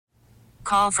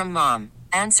Call from mom.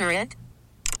 Answer it.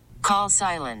 Call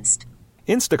silenced.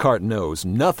 Instacart knows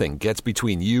nothing gets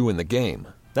between you and the game.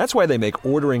 That's why they make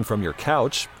ordering from your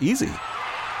couch easy.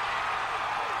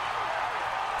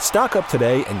 Stock up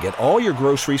today and get all your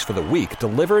groceries for the week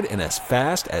delivered in as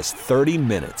fast as 30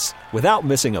 minutes without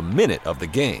missing a minute of the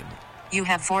game. You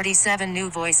have 47 new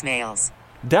voicemails.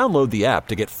 Download the app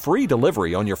to get free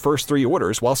delivery on your first 3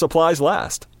 orders while supplies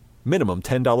last. Minimum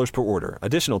 $10 per order.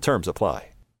 Additional terms apply.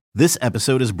 This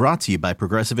episode is brought to you by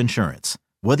Progressive Insurance.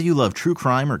 Whether you love true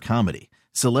crime or comedy,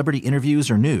 celebrity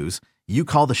interviews or news, you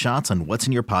call the shots on what's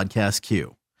in your podcast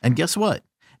queue. And guess what?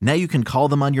 Now you can call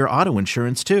them on your auto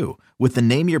insurance too with the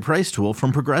Name Your Price tool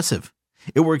from Progressive.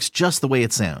 It works just the way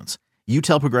it sounds. You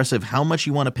tell Progressive how much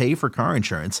you want to pay for car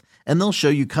insurance, and they'll show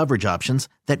you coverage options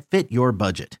that fit your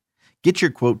budget. Get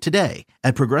your quote today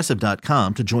at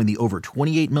Progressive.com to join the over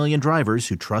 28 million drivers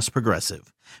who trust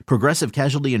Progressive. Progressive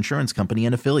Casualty Insurance Company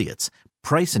and Affiliates.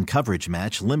 Price and coverage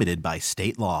match limited by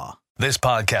state law. This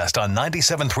podcast on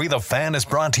 97.3 The Fan is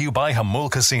brought to you by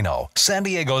Jamul Casino, San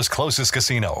Diego's closest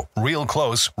casino. Real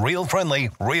close, real friendly,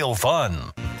 real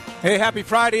fun. Hey, happy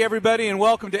Friday, everybody, and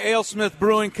welcome to AleSmith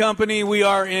Brewing Company. We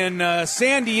are in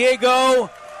San Diego,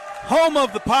 home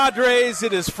of the Padres.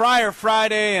 It is Friar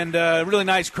Friday, and a really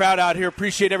nice crowd out here.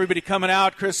 Appreciate everybody coming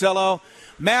out. Chris Ello,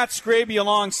 Matt Scraby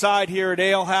alongside here at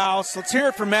Ale House. Let's hear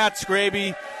it from Matt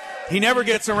Scraby. He never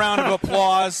gets a round of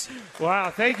applause. Wow,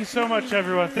 thank you so much,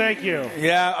 everyone. Thank you.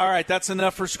 Yeah, all right, that's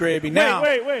enough for Scraby. Now,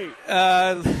 wait.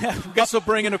 we also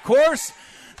bring in, of course,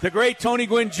 the great Tony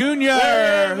Gwynn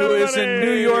Jr., who is in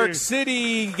New York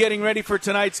City getting ready for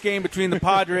tonight's game between the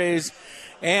Padres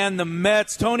and the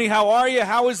Mets. Tony, how are you?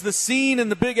 How is the scene in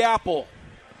the Big Apple?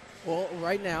 Well,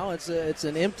 right now it's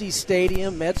an empty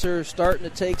stadium. Mets are starting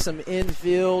to take some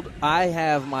infield. I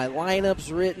have my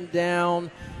lineups written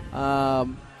down,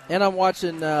 and I'm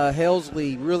watching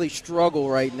Helsley really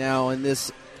struggle right now in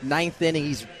this ninth inning.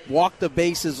 He's walked the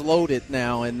bases loaded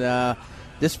now, and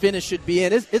this finish should be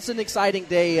in. It's an exciting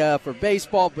day for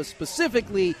baseball, but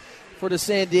specifically for the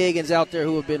San Diegans out there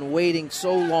who have been waiting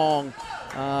so long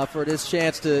for this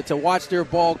chance to watch their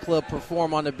ball club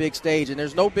perform on the big stage. And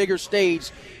there's no bigger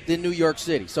stage than New York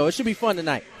City. So it should be fun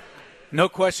tonight. No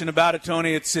question about it,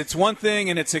 Tony. It's one thing,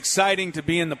 and it's exciting to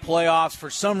be in the playoffs. For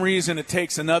some reason, it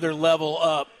takes another level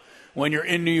up when you're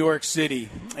in New York City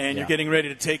and you're getting ready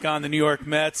to take on the New York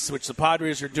Mets, which the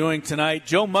Padres are doing tonight.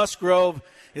 Joe Musgrove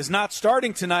is not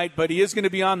starting tonight, but he is going to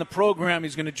be on the program.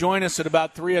 He's going to join us at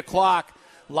about 3 o'clock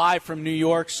live from New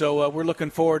York, so we're looking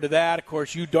forward to that. Of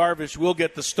course, Yu Darvish will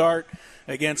get the start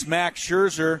against Max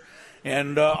Scherzer.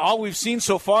 And all we've seen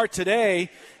so far today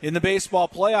in the baseball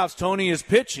playoffs, Tony, is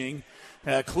pitching.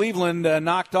 Cleveland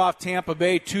knocked off Tampa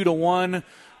Bay 2-1.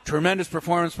 Tremendous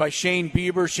performance by Shane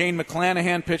Bieber. Shane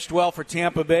McClanahan pitched well for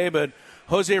Tampa Bay, but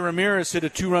Jose Ramirez hit a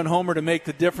 2-run homer to make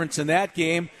the difference in that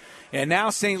game. And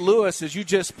now St. Louis, as you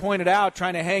just pointed out,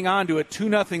 trying to hang on to a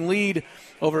 2-0 lead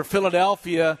over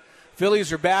Philadelphia.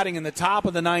 Phillies are batting in the top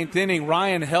of the ninth inning.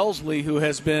 Ryan Helsley, who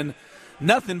has been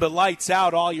nothing but lights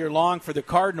out all year long for the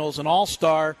Cardinals, an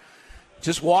all-star,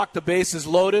 just walked the bases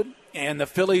loaded, and the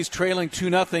Phillies trailing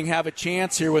 2-0 have a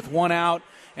chance here with one out,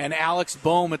 and Alex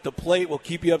Bohm at the plate. Will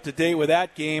keep you up to date with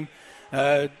that game.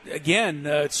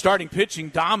 Starting pitching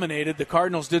dominated. The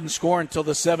Cardinals didn't score until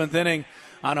the seventh inning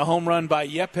on a home run by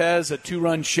Yepez, a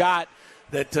 2-run shot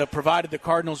that provided the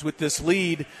Cardinals with this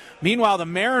lead. Meanwhile, the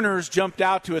Mariners jumped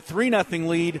out to a 3-0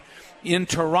 lead in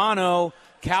Toronto.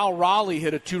 Cal Raleigh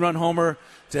hit a 2-run homer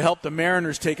to help the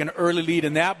Mariners take an early lead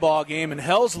in that ball game. And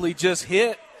Helsley just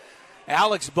hit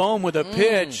Alex Bohm with a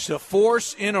pitch to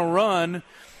force in a run.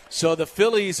 So the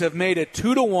Phillies have made it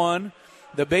 2-1.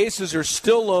 The bases are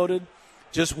still loaded.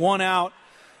 Just one out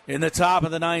in the top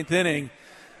of the ninth inning.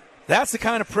 That's the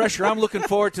kind of pressure I'm looking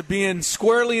forward to being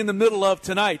squarely in the middle of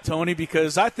tonight, Tony,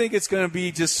 because I think it's going to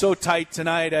be just so tight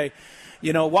tonight.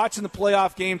 Watching the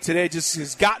playoff game today just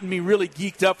has gotten me really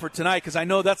geeked up for tonight because I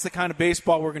know that's the kind of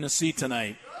baseball we're going to see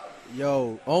tonight.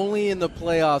 Yo, only in the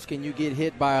playoffs can you get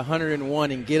hit by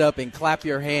 101 and get up and clap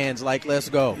your hands like, let's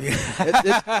go.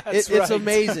 It's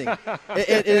amazing.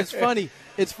 It's funny.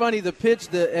 It's funny, the pitch,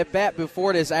 the at bat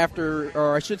before this, a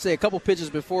couple pitches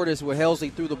before this where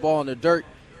Helsley threw the ball in the dirt,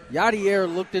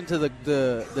 Yadier looked into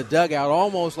the dugout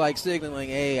almost like signaling,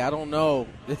 hey, I don't know.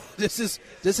 This is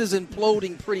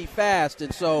imploding pretty fast.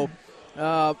 And so,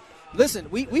 listen,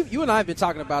 you and I have been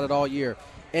talking about it all year,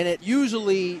 and it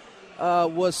usually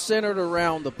was centered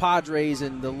around the Padres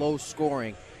and the low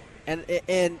scoring.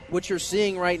 And what you're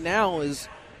seeing right now is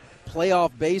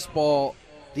playoff baseball.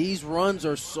 These runs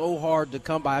are so hard to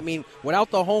come by. I mean,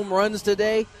 without the home runs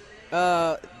today,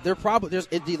 they're probably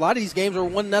a lot of these games are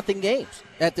 1-0 games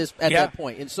at that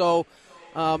point, and so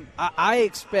I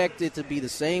expect it to be the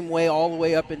same way all the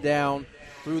way up and down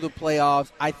through the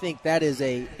playoffs. I think that is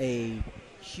a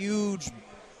huge.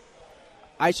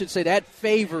 I should say that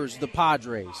favors the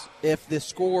Padres if the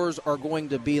scores are going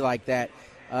to be like that,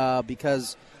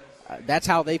 because that's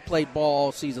how they played ball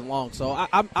all season long. So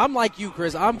I'm like you,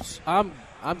 Chris. I'm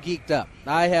geeked up.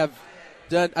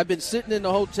 I've been sitting in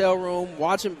the hotel room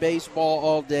watching baseball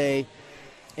all day,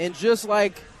 and just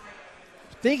like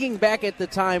thinking back at the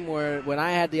time when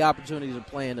I had the opportunity to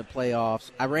play in the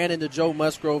playoffs. I ran into Joe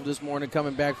Musgrove this morning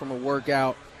coming back from a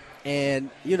workout, and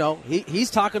he's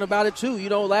talking about it too.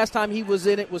 Last time he was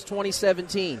in it was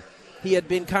 2017. He had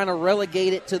been kind of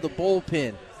relegated to the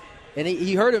bullpen, and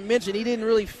he heard him mention he didn't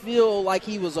really feel like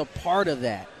he was a part of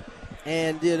that.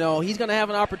 And he's going to have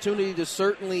an opportunity to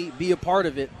certainly be a part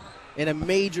of it in a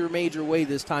major, major way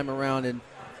this time around. And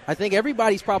I think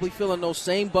everybody's probably feeling those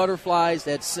same butterflies,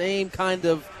 that same kind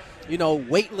of,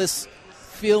 weightless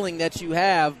feeling that you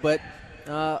have. But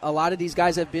a lot of these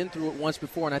guys have been through it once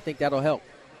before, and I think that'll help.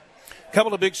 A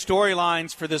couple of big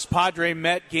storylines for this Padre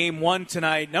Met Game 1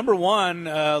 tonight. Number one,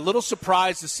 a little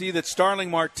surprised to see that Starling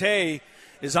Marte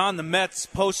is on the Mets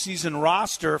postseason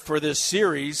roster for this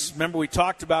series. Remember, we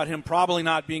talked about him probably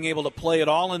not being able to play at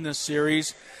all in this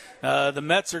series. The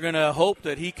Mets are going to hope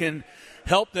that he can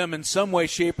help them in some way,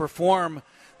 shape, or form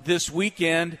this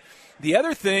weekend. The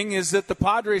other thing is that the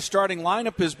Padres starting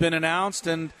lineup has been announced,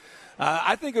 and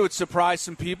I think it would surprise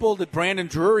some people that Brandon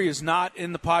Drury is not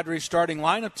in the Padres starting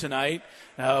lineup tonight.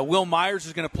 Will Myers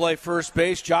is going to play first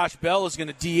base. Josh Bell is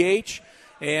going to DH,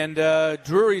 and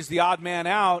Drury is the odd man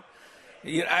out.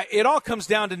 It all comes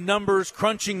down to numbers,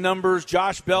 crunching numbers.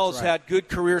 Josh Bell has had good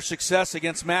career success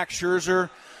against Max Scherzer,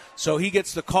 so he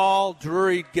gets the call.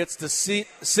 Drury gets to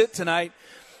sit tonight.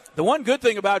 The one good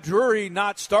thing about Drury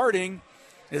not starting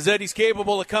is that he's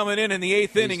capable of coming in the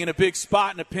eighth inning in a big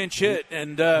spot and a pinch hit.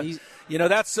 And,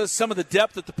 that's some of the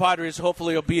depth that the Padres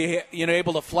hopefully will be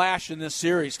able to flash in this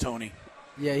series, Tony.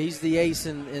 Yeah, he's the ace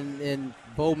in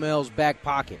Bo Mel's back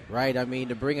pocket, right? I mean,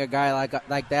 to bring a guy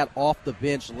like that off the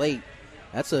bench late,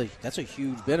 that's a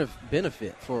huge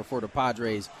benefit for the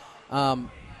Padres. And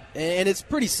it's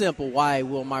pretty simple why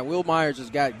Will Myers has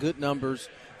got good numbers.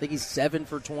 I think he's 7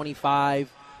 for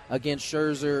 25 against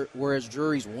Scherzer, whereas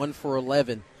Drury's 1 for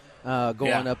 11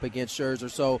 going up against Scherzer.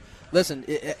 So, listen,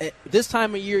 this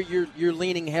time of year you're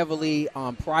leaning heavily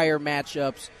on prior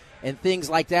matchups and things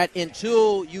like that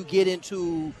until you get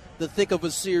into the thick of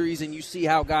a series and you see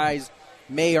how guys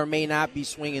may or may not be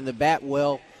swinging the bat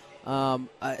well.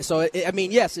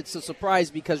 Yes, it's a surprise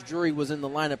because Drury was in the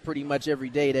lineup pretty much every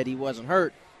day that he wasn't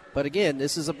hurt. But, again,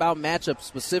 this is about matchups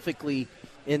specifically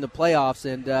in the playoffs.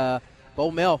 And Bo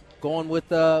Mel going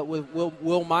with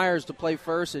Will Myers to play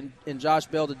first and Josh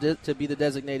Bell to be the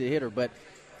designated hitter. But,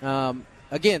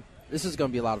 again, this is going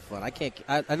to be a lot of fun.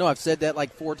 I know I've said that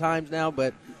like 4 times now,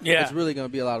 but it's really going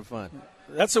to be a lot of fun.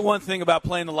 That's the one thing about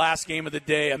playing the last game of the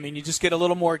day. I mean, you just get a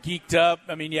little more geeked up.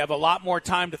 I mean, you have a lot more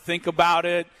time to think about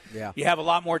it. Yeah. You have a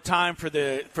lot more time for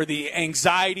the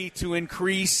anxiety to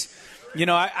increase.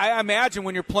 I imagine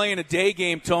when you're playing a day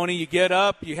game, Tony, you get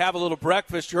up, you have a little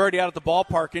breakfast, you're already out at the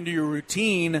ballpark into your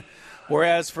routine,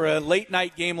 whereas for a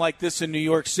late-night game like this in New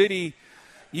York City,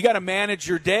 you got to manage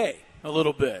your day a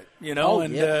little bit,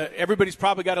 everybody's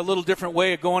probably got a little different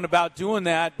way of going about doing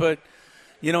that, but,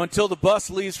 until the bus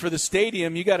leaves for the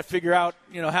stadium, you got to figure out,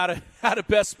 how to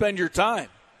best spend your time.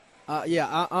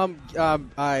 I'm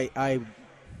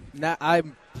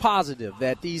positive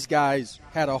that these guys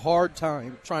had a hard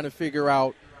time trying to figure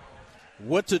out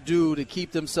what to do to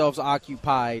keep themselves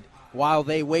occupied while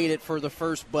they waited for the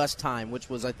first bus time, which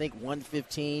was, I think,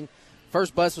 1:15.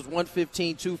 First bus was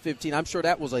 1:15, 2:15. I'm sure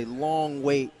that was a long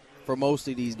wait for most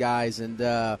of these guys. And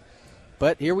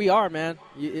but here we are, man.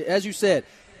 As you said,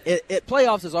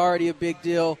 playoffs is already a big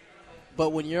deal, but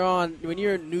when you're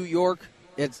in New York,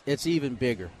 it's even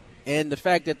bigger. And the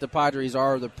fact that the Padres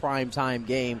are the primetime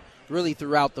game really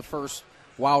throughout the first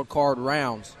wild card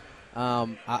rounds,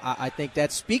 I think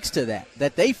that speaks to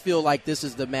that they feel like this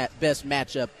is the best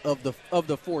matchup of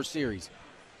the 4 series.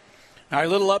 All right,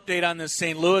 little update on this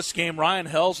St. Louis game. Ryan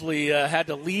Helsley had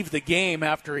to leave the game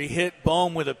after he hit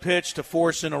Bohm with a pitch to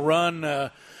force in a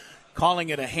run, calling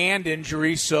it a hand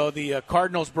injury. So the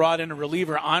Cardinals brought in a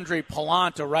reliever, Andre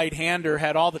Pallant, a right-hander,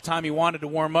 had all the time he wanted to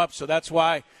warm up. So that's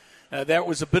why there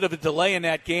was a bit of a delay in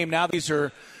that game. Now these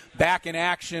are back in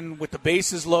action with the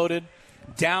bases loaded,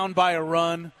 down by a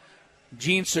run.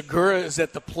 Gene Segura is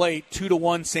at the plate,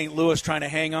 2-1 St. Louis trying to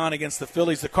hang on against the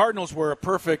Phillies. The Cardinals were a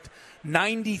perfect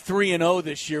 93-0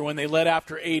 this year when they led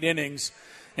after 8 innings.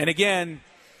 And again,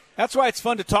 that's why it's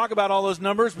fun to talk about all those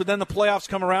numbers, but then the playoffs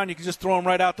come around, you can just throw them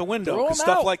right out the window because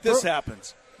stuff like this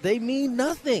happens. They mean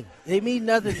nothing.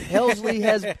 Helsley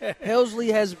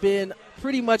has been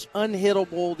pretty much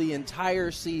unhittable the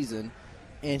entire season,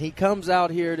 and he comes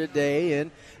out here today.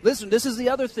 And listen, this is the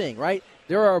other thing, right?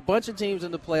 There are a bunch of teams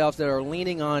in the playoffs that are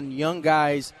leaning on young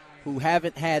guys who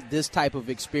haven't had this type of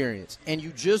experience, and you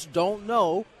just don't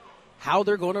know how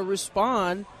they're going to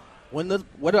respond when the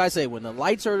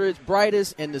lights are at its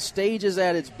brightest and the stage is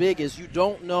at its biggest. You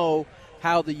don't know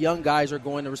how the young guys are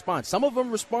going to respond. Some of them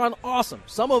respond awesome.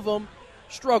 Some of them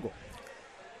struggle.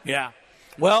 Yeah.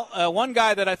 Well, one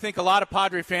guy that I think a lot of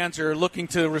Padre fans are looking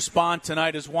to respond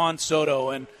tonight is Juan Soto.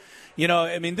 And,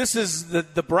 this is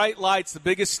the bright lights, the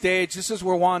biggest stage. This is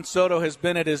where Juan Soto has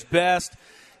been at his best.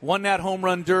 Won that home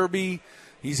run derby.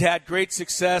 He's had great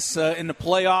success in the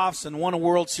playoffs and won a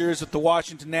World Series with the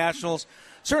Washington Nationals.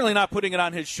 Certainly not putting it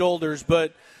on his shoulders,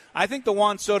 but I think the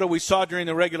Juan Soto we saw during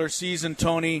the regular season,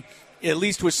 Tony, at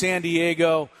least with San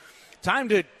Diego, time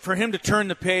for him to turn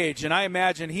the page. And I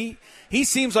imagine he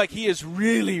seems like he is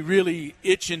really, really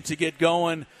itching to get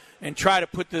going and try to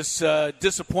put this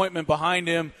disappointment behind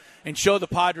him and show the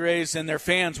Padres and their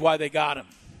fans why they got him.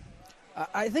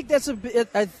 I think that's a bit.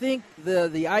 I think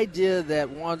the idea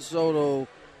that Juan Soto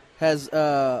has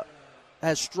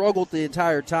struggled the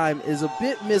entire time is a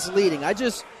bit misleading. I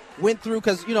just went through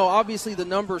because obviously the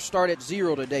numbers start at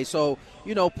 0 today, so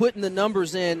putting the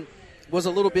numbers in was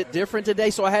a little bit different today.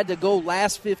 So I had to go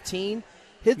last 15.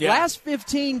 Last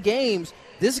 15 games,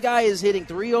 this guy is hitting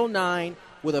 .309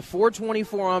 with a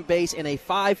 .424 on base and a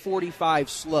 .545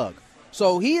 slug.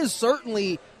 So he has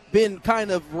certainly been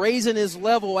kind of raising his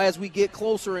level as we get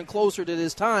closer and closer to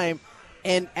this time.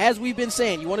 And as we've been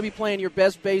saying, you want to be playing your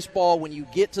best baseball when you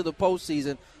get to the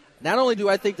postseason. Not only do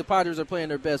I think the Padres are playing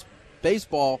their best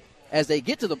baseball as they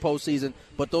get to the postseason,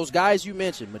 but those guys you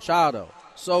mentioned, Machado,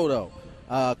 Soto,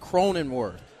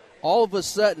 Cronenworth, all of a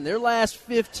sudden their last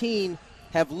 15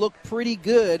 have looked pretty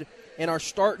good and are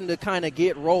starting to kind of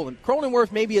get rolling.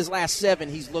 Cronenworth, maybe his last 7,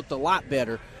 he's looked a lot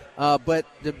better. But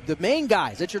the main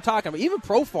guys that you're talking about, even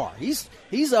Profar,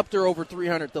 he's up there over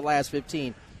 300 the last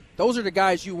 15. Those are the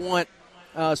guys you want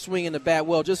swinging the bat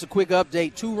well. Just a quick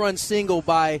update, 2-run single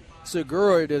by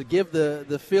Segura to give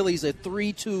the Phillies a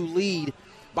 3-2 lead.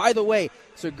 By the way,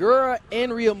 Segura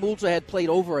and Realmuto had played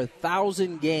over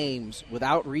 1,000 games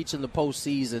without reaching the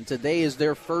postseason. Today is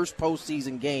their first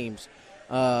postseason games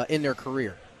in their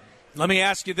career. Let me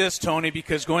ask you this, Tony,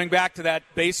 because going back to that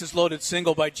bases-loaded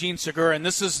single by Gene Segura, and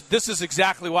this is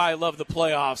exactly why I love the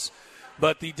playoffs,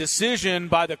 but the decision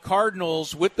by the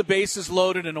Cardinals with the bases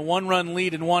loaded and a 1-run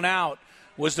lead and 1 out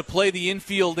was to play the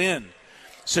infield in.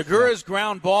 Segura's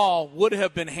ground ball would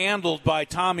have been handled by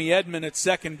Tommy Edman at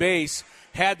second base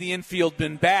had the infield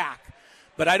been back,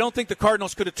 but I don't think the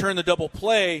Cardinals could have turned the double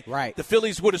play. Right. The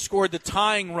Phillies would have scored the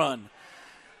tying run.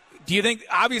 Do you think,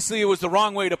 obviously it was the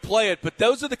wrong way to play it, but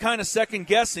those are the kind of second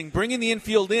guessing, bringing the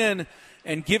infield in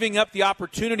and giving up the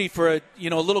opportunity for a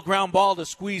little ground ball to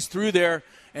squeeze through there,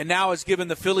 and now has given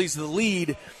the Phillies the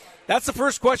lead. That's the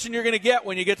first question you're going to get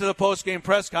when you get to the post-game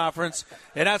press conference,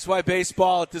 and that's why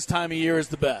baseball at this time of year is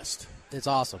the best. It's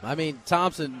awesome. I mean,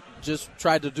 Thompson just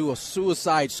tried to do a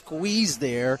suicide squeeze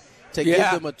there to give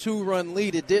them a 2-run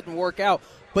lead. It didn't work out.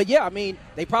 But,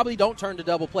 they probably don't turn to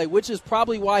double play, which is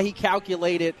probably why he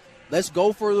calculated, let's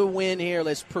go for the win here.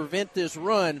 Let's prevent this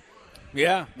run.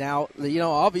 Yeah. Now,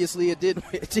 obviously it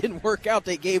didn't work out.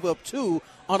 They gave up 2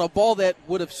 on a ball that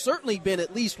would have certainly been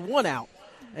at least 1 out.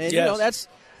 And,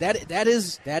 that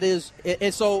is.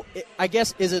 And so, I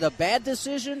guess, is it a bad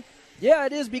decision? Yeah,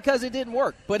 it is because it didn't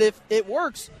work. But if it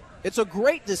works, it's a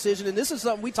great decision. And this is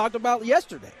something we talked about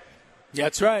yesterday. Yeah,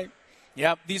 that's right.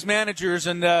 Yeah, these managers,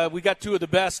 and we got 2 of the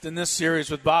best in this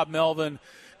series with Bob Melvin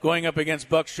going up against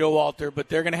Buck Showalter, but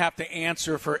they're going to have to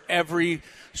answer for every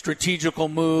strategical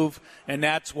move, and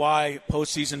that's why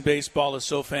postseason baseball is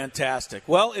so fantastic.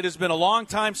 Well, it has been a long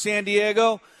time, San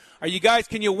Diego.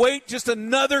 Can you wait just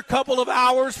another couple of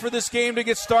hours for this game to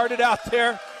get started out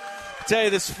there? I tell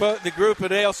you, the group at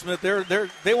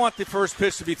AleSmith, they want the first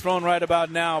pitch to be thrown right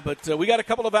about now, but we got a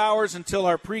couple of hours until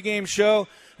our pregame show.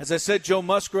 As I said, Joe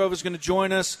Musgrove is going to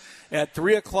join us at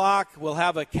 3 o'clock. We'll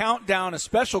have a countdown, a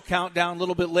special countdown a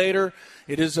little bit later.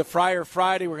 It is a Friar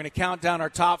Friday. We're going to count down our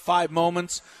top 5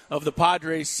 moments of the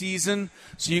Padres season,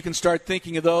 so you can start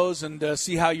thinking of those and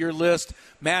see how your list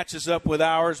matches up with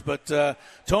ours. But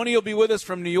Tony will be with us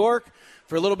from New York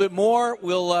for a little bit more.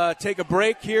 We'll take a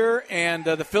break here, and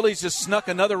the Phillies just snuck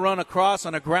another run across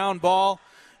on a ground ball,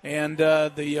 and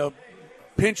the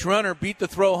pinch runner beat the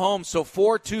throw home. So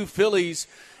 4-2 Phillies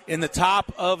in the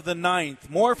top of the 9th.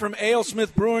 More from Ale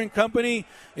Smith Brewing Company.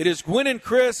 It is Gwynn and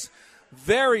Chris.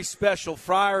 Very special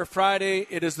Friday.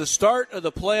 It is the start of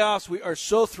the playoffs. We are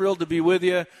so thrilled to be with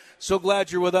you. So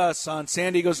glad you're with us on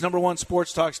San Diego's #1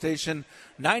 sports talk station,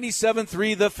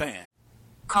 97.3 The Fan.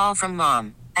 Call from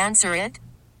mom. Answer it.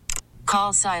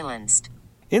 Call silenced.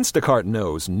 Instacart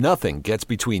knows nothing gets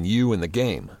between you and the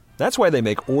game. That's why they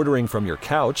make ordering from your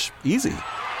couch easy.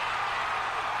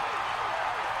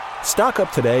 Stock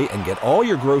up today and get all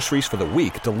your groceries for the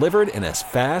week delivered in as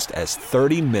fast as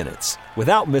 30 minutes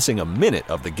without missing a minute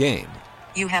of the game.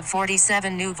 You have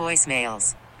 47 new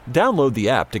voicemails. Download the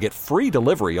app to get free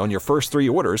delivery on your first 3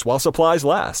 orders while supplies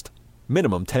last.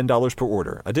 Minimum $10 per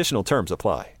order. Additional terms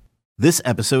apply. This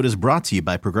episode is brought to you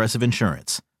by Progressive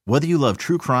Insurance. Whether you love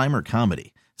true crime or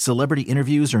comedy, celebrity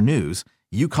interviews or news,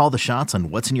 you call the shots on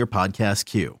what's in your podcast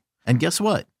queue. And guess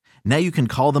what? Now you can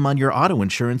call them on your auto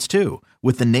insurance too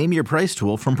with the Name Your Price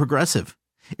tool from Progressive.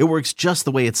 It works just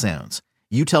the way it sounds.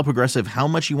 You tell Progressive how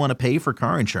much you want to pay for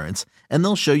car insurance, and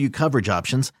they'll show you coverage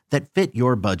options that fit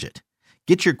your budget.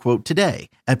 Get your quote today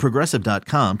at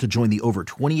Progressive.com to join the over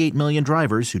 28 million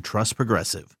drivers who trust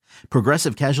Progressive.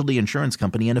 Progressive Casualty Insurance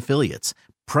Company and Affiliates.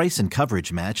 Price and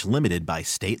coverage match limited by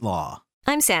state law.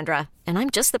 I'm Sandra, and I'm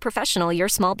just the professional your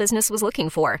small business was looking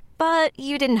for. But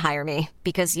you didn't hire me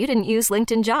because you didn't use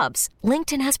LinkedIn Jobs.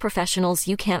 LinkedIn has professionals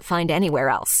you can't find anywhere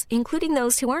else, including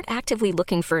those who aren't actively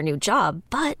looking for a new job,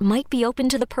 but might be open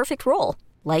to the perfect role,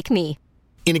 like me.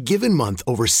 In a given month,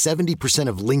 over 70%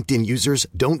 of LinkedIn users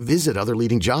don't visit other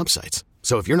leading job sites.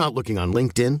 So if you're not looking on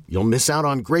LinkedIn, you'll miss out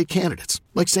on great candidates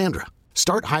like Sandra.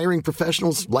 Start hiring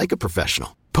professionals like a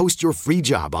professional. Post your free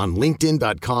job on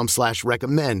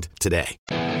linkedin.com/recommend today.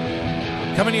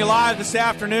 Coming to you live this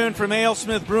afternoon from Ale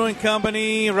Smith Brewing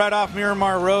Company, right off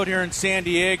Miramar Road here in San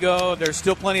Diego. There's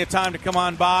still plenty of time to come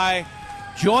on by.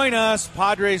 Join us.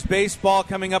 Padres baseball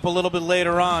coming up a little bit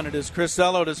later on. It is Chris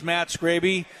Ello, it is Matt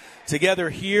Scraby. Together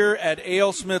here at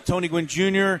Ale Smith. Tony Gwynn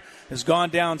Jr. has gone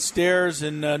downstairs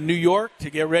in New York to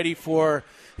get ready for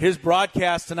his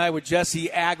broadcast tonight with Jesse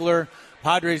Agler.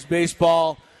 Padres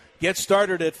baseball gets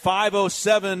started at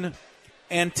 5:07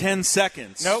 and 10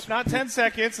 seconds. Nope, not 10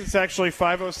 seconds. It's actually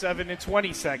 5:07 and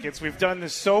 20 seconds. We've done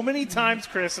this so many times,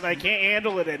 Chris, and I can't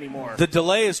handle it anymore. The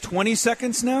delay is 20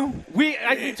 seconds now?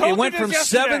 It went from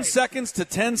 7 seconds to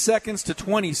 10 seconds to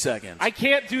 20 seconds. I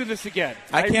can't do this again.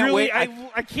 I can't wait.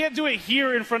 I can't do it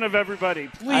here in front of everybody.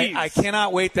 Please. I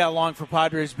cannot wait that long for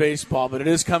Padres baseball, but it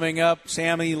is coming up.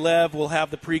 Sammy Lev will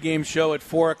have the pregame show at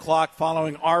 4 o'clock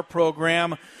following our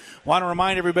program. Want to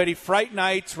remind everybody, Fright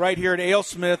Nights right here at Ale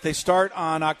Smith, they start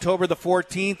on October the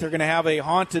 14th. They're going to have a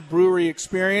haunted brewery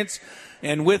experience.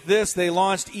 And with this, they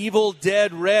launched Evil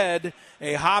Dead Red,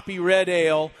 a hoppy red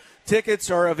ale. Tickets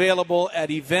are available at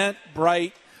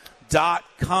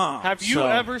eventbrite.com. Have you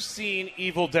ever seen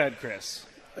Evil Dead, Chris?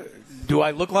 Do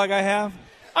I look like I have?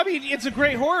 I mean, it's a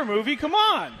great horror movie. Come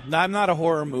on. I'm not a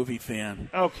horror movie fan.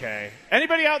 Okay.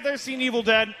 Anybody out there seen Evil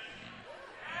Dead?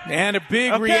 And a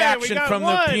big reaction from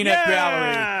the peanut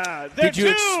gallery.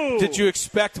 Did you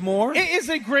expect more? It is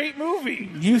a great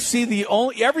movie. You see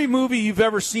every movie you've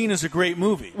ever seen is a great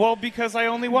movie. Well, because I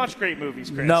only watch great movies,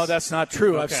 Chris. No, that's not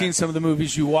true. Okay. I've seen some of the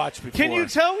movies you watched before. Can you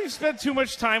tell we've spent too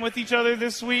much time with each other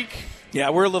this week? Yeah,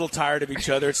 we're a little tired of each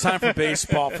other. It's time for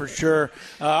baseball for sure.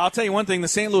 I'll tell you one thing. The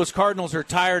St. Louis Cardinals are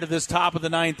tired of this top of the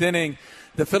 9th inning.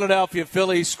 The Philadelphia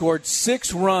Phillies scored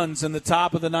 6 runs in the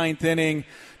top of the 9th inning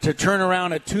to turn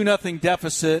around a 2-0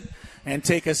 deficit and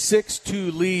take a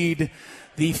 6-2 lead.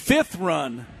 The 5th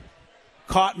run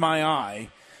caught my eye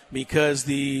because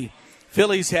the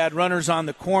Phillies had runners on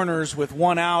the corners with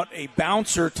 1 out, a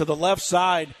bouncer to the left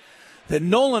side that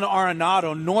Nolan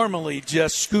Arenado normally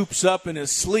just scoops up in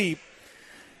his sleep.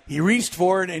 He reached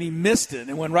for it and he missed it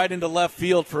and went right into left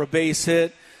field for a base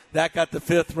hit. That got the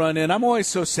 5th run in. I'm always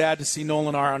so sad to see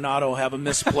Nolan Arenado have a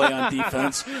misplay on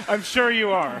defense. I'm sure you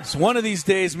are. So one of these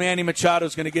days, Manny Machado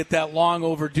is going to get that long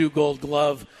overdue Gold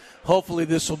Glove. Hopefully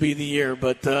this will be the year.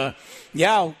 But,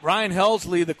 Ryan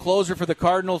Helsley, the closer for the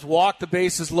Cardinals, walked the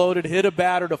bases loaded, hit a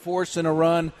batter to force in a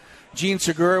run. Gene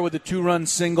Segura with a 2-run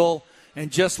single.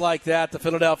 And just like that, the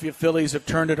Philadelphia Phillies have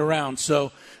turned it around.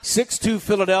 So 6-2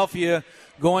 Philadelphia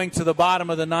going to the bottom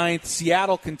of the 9th.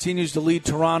 Seattle continues to lead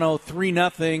Toronto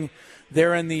 3-0.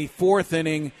 They're in the 4th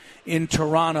inning in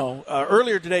Toronto.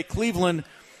 Earlier today, Cleveland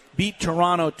beat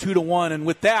Toronto 2-1, and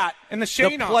with that, and the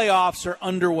playoffs are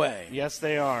underway. Yes,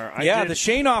 they are. The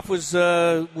Shane-off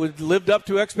lived up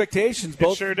to expectations.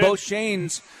 Both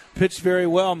Shanes pitched very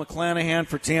well. McClanahan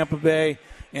for Tampa Bay,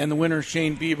 and the winner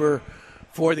Shane Bieber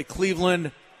for the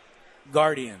Cleveland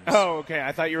Guardians. Oh, okay.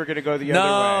 I thought you were going to go the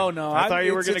other way. No. I thought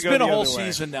you were going to go the other way. It's been a whole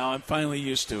season now. I'm finally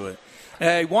used to it.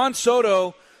 Hey, Juan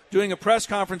Soto doing a press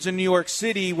conference in New York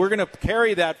City. We're going to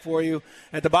carry that for you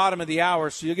at the bottom of the hour,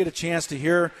 so you'll get a chance to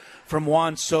hear from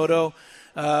Juan Soto.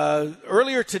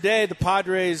 Earlier today, the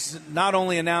Padres not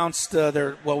only announced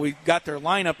we got their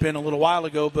lineup in a little while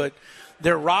ago, but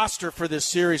their roster for this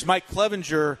series. Mike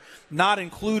Clevinger not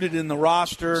included in the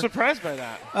roster. Surprised by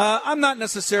that? I'm not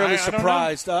necessarily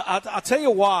surprised. I'll tell you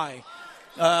why.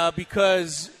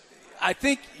 Because I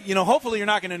think, hopefully you're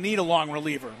not going to need a long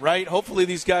reliever, right? Hopefully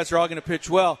these guys are all going to pitch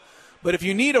well. But if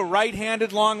you need a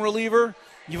right-handed long reliever,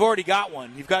 you've already got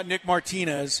one. You've got Nick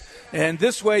Martinez. And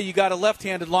this way you got a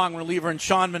left-handed long reliever in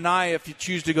Sean Manaea if you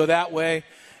choose to go that way.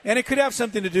 And it could have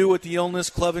something to do with the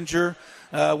illness. Clevinger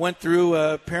went through,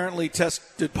 apparently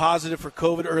tested positive for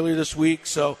COVID earlier this week.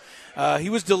 So he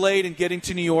was delayed in getting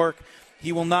to New York.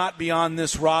 He will not be on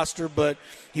this roster, but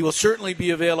he will certainly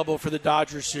be available for the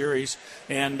Dodgers series.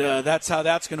 And that's how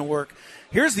that's going to work.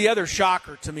 Here's the other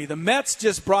shocker to me. The Mets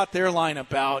just brought their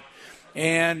lineup out.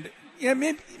 And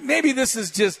maybe this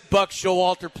is just Buck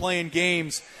Showalter playing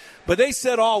games. But they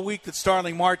said all week that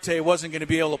Starling Marte wasn't going to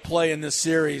be able to play in this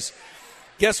series.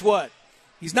 Guess what?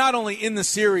 He's not only in the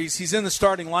series, he's in the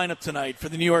starting lineup tonight for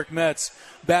the New York Mets,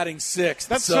 batting sixth.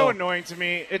 That's so annoying to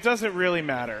me. It doesn't really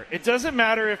matter. It doesn't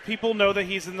matter if people know that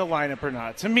he's in the lineup or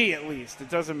not. To me, at least, it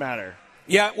doesn't matter.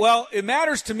 Yeah, well, it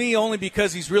matters to me only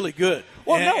because he's really good.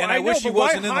 Well, I wish he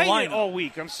wasn't in the lineup all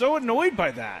week. I'm so annoyed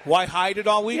by that. Why hide it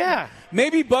all week? Yeah.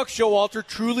 Maybe Buck Showalter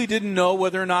truly didn't know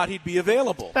whether or not he'd be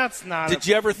available. That's not. Did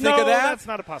you ever think of that? No, that's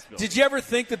not a possibility. Did you ever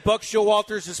think that Buck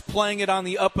Showalter's is playing it on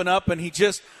the up and up, and he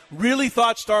just really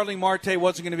thought Starling Marte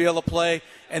wasn't going to be able to play,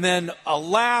 and then,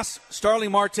 alas,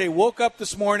 Starling Marte woke up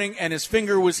this morning and his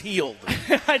finger was healed?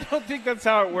 I don't think that's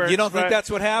how it works. You don't think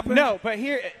that's what happened? No, but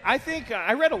here, I think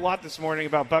I read a lot this morning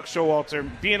about Buck Showalter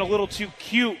being a little too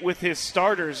cute with his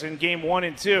starters in Game 1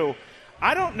 and 2.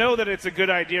 I don't know that it's a good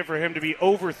idea for him to be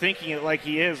overthinking it like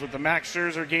he is with the Max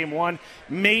Scherzer Game 1.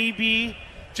 Maybe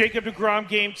Jacob deGrom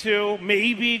Game 2.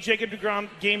 Maybe Jacob deGrom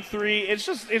Game 3. It's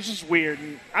just weird,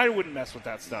 and I wouldn't mess with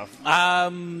that stuff.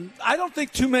 I don't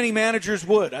think too many managers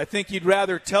would. I think you'd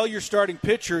rather tell your starting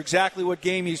pitcher exactly what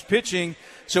game he's pitching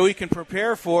so he can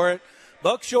prepare for it.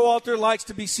 Buck Showalter likes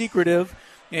to be secretive,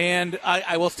 and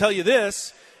I will tell you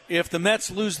this. If the Mets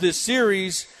lose this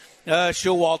series,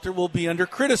 Showalter will be under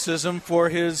criticism for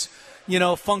his,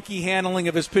 funky handling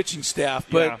of his pitching staff.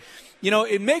 But,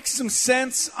 it makes some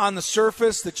sense on the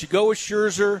surface that you go with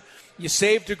Scherzer, you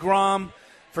save deGrom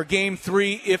for Game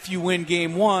 3 if you win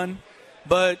Game 1.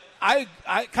 But I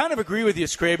kind of agree with you,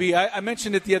 Scraby. I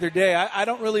mentioned it the other day. I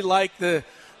don't really like the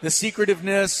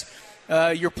secretiveness.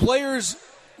 Your players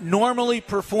normally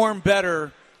perform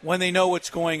better when they know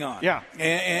what's going on. Yeah.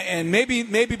 And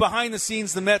maybe behind the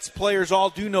scenes the Mets players all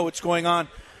do know what's going on.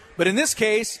 But in this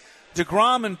case,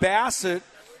 deGrom and Bassett,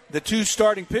 the two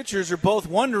starting pitchers, are both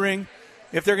wondering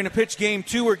if they're going to pitch Game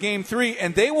 2 or Game 3,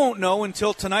 and they won't know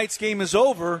until tonight's game is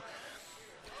over.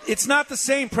 It's not the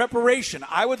same preparation.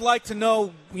 I would like to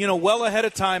know, well ahead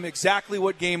of time exactly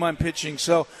what game I'm pitching.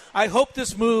 So I hope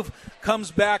this move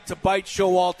comes back to bite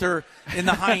Showalter in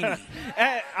the hiney.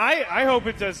 I hope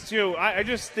it does, too. I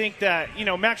just think that,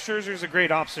 Max Scherzer is a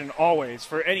great option always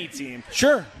for any team.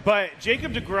 Sure. But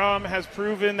Jacob deGrom has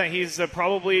proven that he's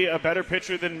probably a better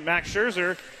pitcher than Max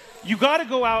Scherzer. You got to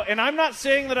go out, and I'm not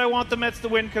saying that I want the Mets to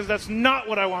win because that's not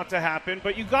what I want to happen,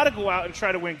 but you got to go out and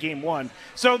try to win Game 1.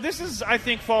 So this is, I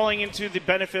think, falling into the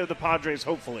benefit of the Padres,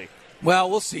 hopefully. Well,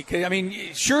 we'll see. I mean,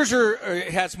 Scherzer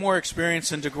has more experience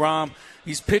than deGrom.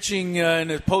 He's pitching in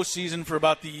the postseason for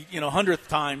about the 100th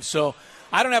time, so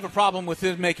I don't have a problem with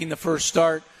him making the first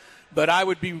start. But I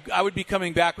would be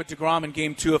coming back with deGrom in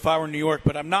Game 2 if I were in New York.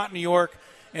 But I'm not in New York.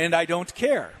 And I don't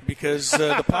care because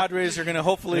the Padres are going to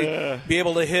hopefully be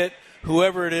able to hit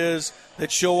whoever it is that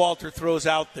Showalter throws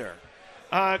out there.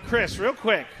 Chris, real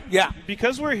quick. Yeah.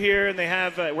 Because we're here and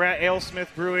we're at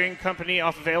AleSmith Brewing Company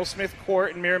off of AleSmith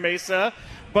Court in Mira Mesa,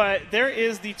 but there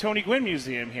is the Tony Gwynn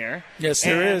Museum here. Yes,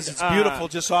 there is. It's beautiful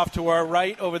just off to our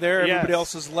right over there. Yes. Everybody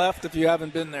else is left if you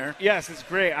haven't been there. Yes, it's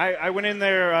great. I went in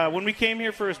there when we came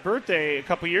here for his birthday a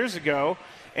couple years ago.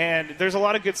 And there's a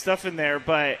lot of good stuff in there,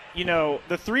 but,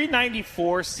 the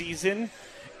 394 season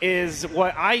is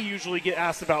what I usually get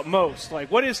asked about most. Like,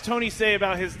 what does Tony say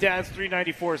about his dad's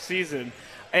 394 season?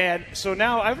 And so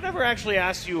now I've never actually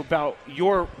asked you about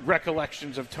your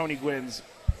recollections of Tony Gwynn's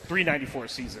 394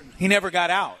 season. He never got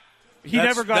out.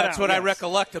 That's what I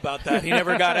recollect about that. He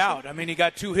never got out. I mean, he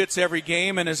got 2 hits every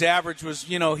game, and his average was,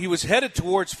 he was headed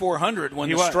towards 400 when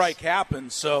the strike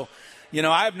happened. So,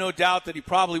 I have no doubt that he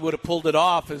probably would have pulled it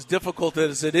off, as difficult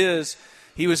as it is.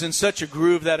 He was in such a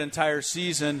groove that entire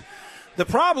season. The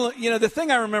problem, the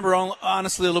thing I remember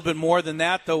honestly a little bit more than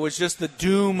that, though, was just the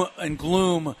doom and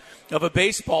gloom of a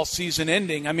baseball season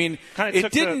ending. I mean, kind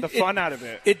of took the fun out of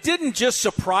it. It didn't just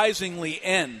surprisingly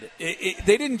end. They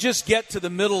didn't just get to the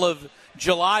middle of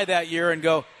July that year and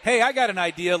go, hey, I got an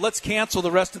idea, let's cancel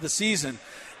the rest of the season.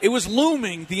 It was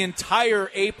looming the entire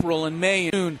April and May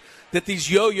and June that these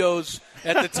yo-yos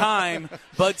at the time,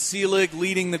 Bud Selig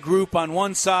leading the group on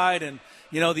one side, and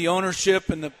the ownership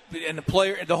and the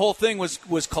player, the whole thing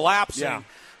was collapsing. Yeah.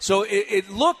 So it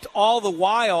looked all the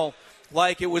while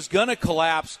like it was going to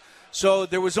collapse. So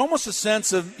there was almost a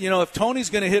sense of, if Tony's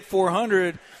going to hit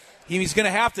 400, he's going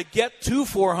to have to get to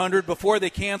 400 before they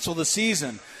cancel the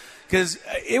season. Because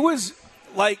it was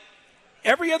like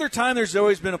every other time there's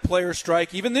always been a player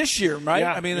strike, even this year, right?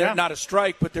 Yeah, I mean, yeah. not a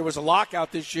strike, but there was a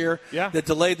lockout this year that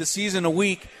delayed the season a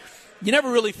week. You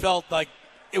never really felt like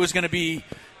it was going to be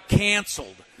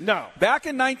canceled. No. Back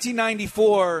in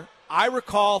 1994, I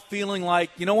recall feeling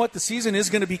like, the season is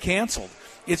going to be canceled.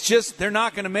 It's just they're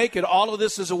not going to make it. All of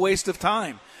this is a waste of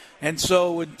time. And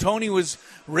so when Tony was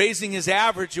raising his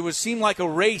average, it seemed like a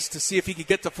race to see if he could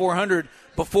get to 400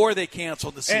 before they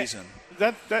canceled the season.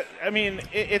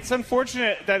 It's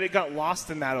unfortunate that it got lost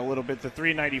in that a little bit, the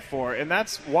 394, and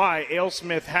that's why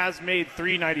AleSmith has made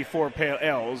 394 pale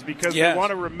ales, because we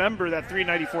want to remember that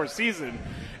 394 season.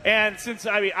 And since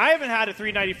I haven't had a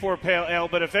 394 pale ale,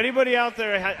 but if anybody out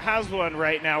there has one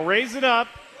right now, raise it up,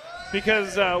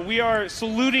 because we are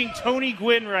saluting Tony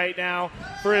Gwynn right now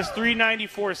for his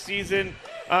 394 season.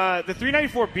 The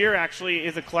 394 beer actually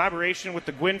is a collaboration with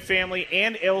the Gwynn family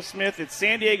and AleSmith. It's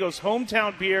San Diego's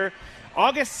hometown beer.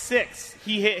 August 6th,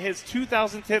 he hit his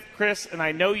 2,000th hit, Chris, and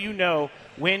I know you know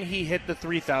when he hit the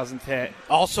 3,000th hit.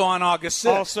 Also on August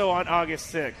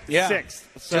 6th. Yeah, 6th.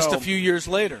 So, just a few years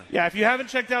later. Yeah, if you haven't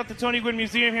checked out the Tony Gwynn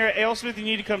Museum here at AleSmith, you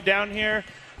need to come down here.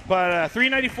 But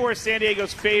 394 is San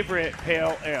Diego's favorite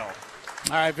pale ale.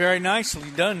 All right, very nicely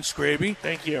done, Scraby.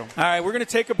 Thank you. All right, we're going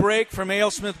to take a break from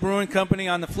AleSmith Brewing Company.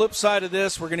 On the flip side of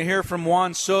this, we're going to hear from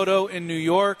Juan Soto in New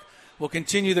York. We'll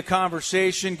continue the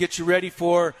conversation, get you ready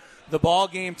for the ball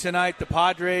game tonight, the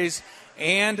Padres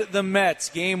and the Mets.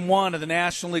 Game 1 of the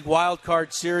National League Wild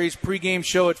Card Series. Pre-game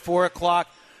show at 4 o'clock.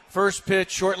 First pitch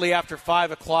shortly after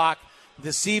 5 o'clock.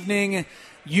 This evening,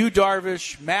 Yu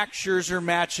Darvish, Max Scherzer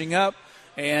matching up.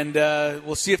 And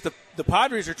we'll see if the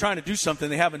Padres are trying to do something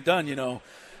they haven't done,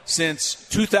 since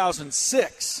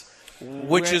 2006,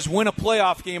 which is win a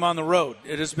playoff game on the road.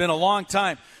 It has been a long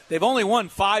time. They've only won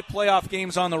 5 playoff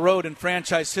games on the road in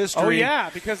franchise history. Oh, yeah,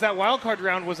 because that wild card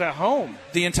round was at home.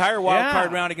 The entire wild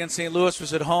card round against St. Louis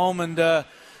was at home. And,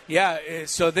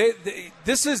 so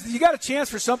this is you got a chance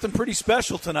for something pretty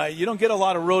special tonight. You don't get a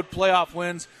lot of road playoff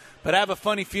wins, but I have a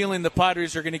funny feeling the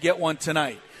Padres are going to get one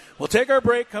tonight. We'll take our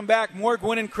break, come back, more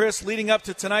Gwynn and Chris leading up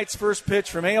to tonight's first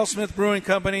pitch from AleSmith Brewing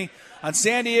Company on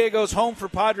San Diego's home for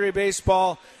Padre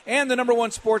baseball and the number one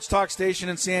sports talk station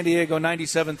in San Diego,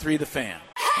 97.3 The Fan.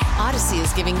 Odyssey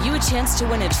is giving you a chance to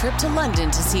win a trip to London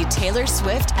to see Taylor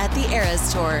Swift at the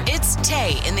Eras Tour. It's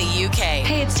Tay in the UK.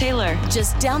 Hey, it's Taylor.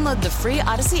 Just download the free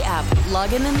Odyssey app,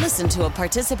 log in and listen to a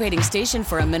participating station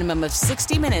for a minimum of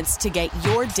 60 minutes to get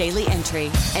your daily entry.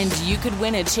 And you could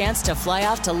win a chance to fly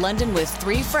off to London with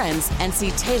 3 friends and see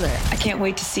Taylor. I can't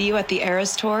wait to see you at the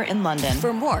Eras Tour in London.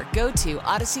 For more, go to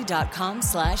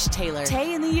odyssey.com/Taylor.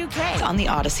 Tay in the UK. It's on the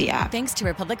Odyssey app. Thanks to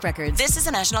Republic Records. This is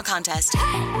a national contest.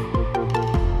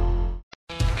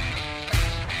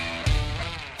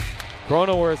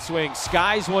 Cronenworth swings,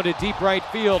 skies one to deep right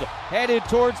field, headed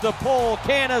towards the pole.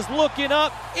 Canna's looking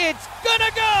up. It's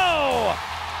gonna go!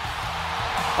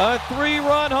 A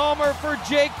 3-run homer for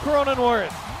Jake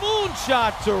Cronenworth.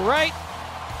 Moonshot to right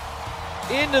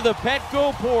into the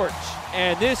Petco porch.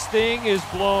 And this thing is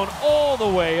blown all the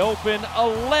way open,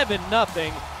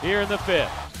 11-0 here in the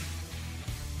 5th.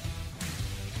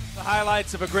 The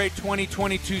highlights of a great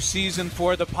 2022 season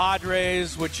for the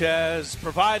Padres, which has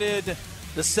provided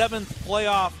the 7th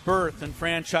playoff berth in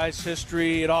franchise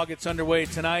history. It all gets underway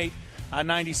tonight on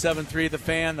 97.3 The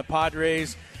Fan. The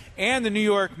Padres and the New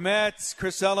York Mets.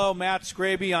 Chris Ello, Matt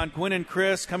Scraby on Gwynn and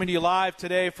Chris coming to you live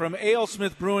today from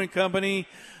AleSmith Brewing Company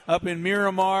up in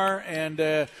Miramar. And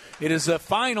it is a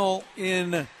final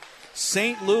in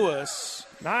St. Louis.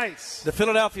 Nice. The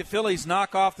Philadelphia Phillies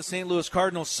knock off the St. Louis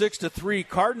Cardinals 6-3.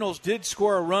 Cardinals did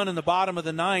score a run in the bottom of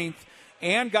the 9th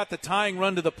and got the tying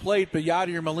run to the plate, but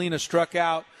Yadier Molina struck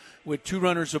out with 2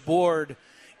 runners aboard.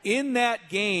 In that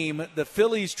game, the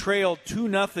Phillies trailed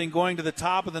 2-0 going to the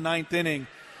top of the 9th inning.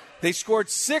 They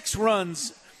scored 6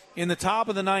 runs in the top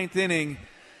of the 9th inning.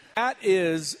 That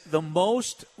is the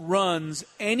most runs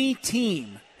any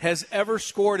team has ever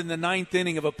scored in the ninth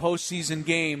inning of a postseason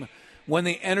game when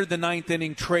they entered the ninth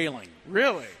inning trailing.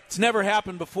 Really? It's never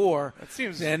happened before. That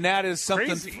seems and that is something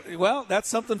crazy. Well, that's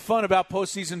something fun about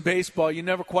postseason baseball. You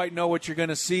never quite know what you're going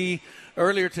to see.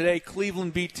 Earlier today,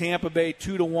 Cleveland beat Tampa Bay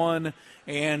 2-1,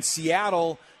 and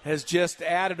Seattle has just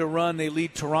added a run. They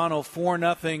lead Toronto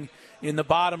 4-0 in the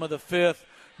bottom of the fifth,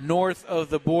 north of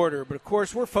the border. But, of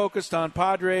course, we're focused on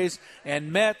Padres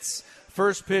and Mets.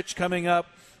 First pitch coming up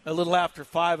a little after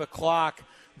 5 o'clock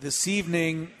this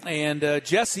evening. And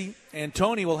Jesse and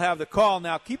Tony will have the call.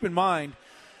 Now, keep in mind,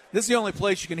 this is the only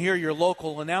place you can hear your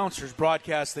local announcers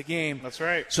broadcast the game. That's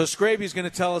right. So Scraby's going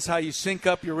to tell us how you sync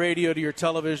up your radio to your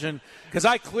television, because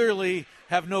I clearly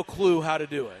have no clue how to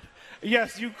do it.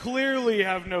 Yes, you clearly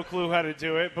have no clue how to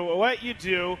do it, but what you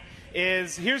do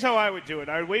is, here's how I would do it.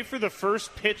 I would wait for the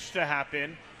first pitch to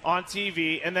happen on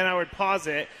TV, and then I would pause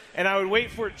it, and I would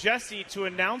wait for Jesse to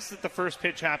announce that the first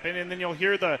pitch happened, and then you'll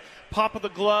hear the pop of the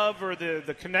glove or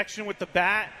the connection with the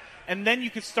bat, and then you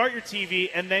can start your TV,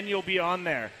 and then you'll be on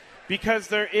there. Because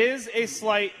there is a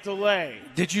slight delay.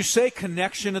 Did you say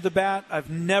connection to the bat? I've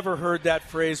never heard that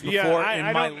phrase before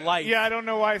in my life. Yeah, I don't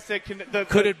know why I said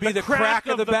Could it be the crack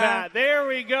of the bat? There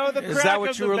we go, the crack of the bat. Is that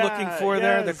what you were looking for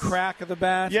there, the crack of the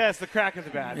bat? Yes, the crack of the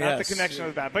bat, not the connection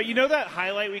of the bat. But you know that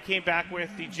highlight we came back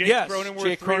with, the Jake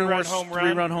Cronenworth three-run home run?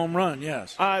 Three-run home run,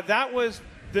 yes. That was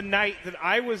the night that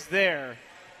I was there.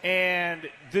 And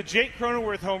the Jake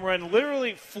Cronenworth home run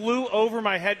literally flew over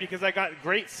my head because I got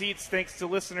great seats thanks to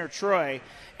listener Troy.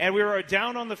 And we were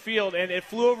down on the field, and it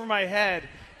flew over my head.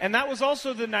 And that was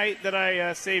also the night that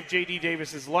I saved J.D.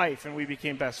 Davis's life, and we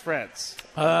became best friends.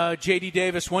 J.D.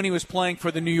 Davis, when he was playing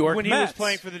for the New York Mets. When he was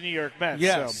playing for the New York Mets.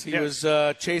 Yes, he was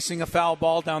chasing a foul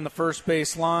ball down the first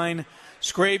base line.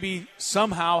 Scraby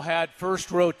somehow had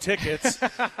first-row tickets.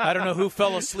 I don't know who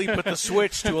fell asleep at the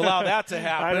switch to allow that to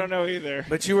happen. I don't know either.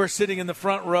 But you were sitting in the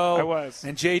front row. I was.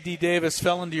 And J.D. Davis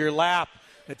fell into your lap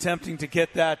attempting to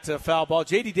get that foul ball.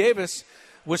 J.D. Davis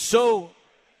was so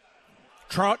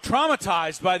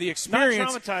traumatized by the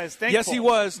experience. Not traumatized, thankful. Yes, he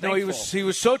was. Thankful. No, he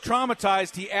was so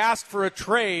traumatized he asked for a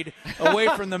trade away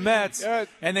from the Mets,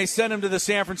 and they sent him to the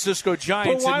San Francisco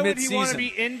Giants in midseason. But why would he want to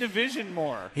be in division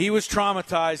more? He was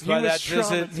traumatized by that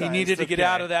visit. He needed to get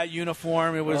out of that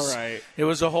uniform. It was It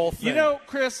was a whole thing. You know,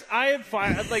 Chris, we're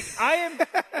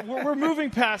moving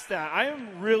past that. I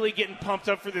am really getting pumped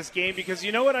up for this game because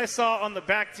you know what I saw on the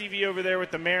back TV over there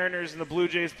with the Mariners and the Blue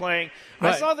Jays playing?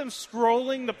 Right. I saw them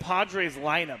scrolling the Padres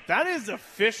lineup. That is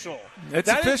official.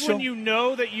 That is when you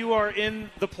know that you are in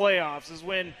the playoffs, is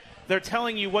when they're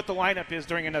telling you what the lineup is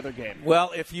during another game.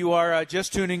 Well, if you are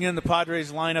just tuning in, the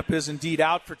Padres lineup is indeed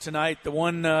out for tonight. The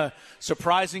one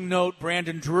surprising note,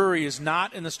 Brandon Drury is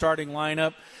not in the starting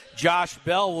lineup. Josh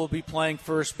Bell will be playing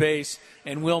first base,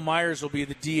 and Will Myers will be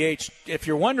the DH. If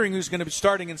you're wondering who's going to be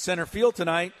starting in center field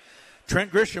tonight,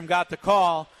 Trent Grisham got the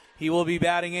call. He will be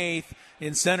batting eighth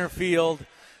in center field.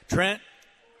 Trent,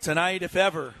 tonight, if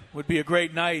ever, would be a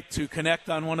great night to connect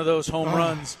on one of those home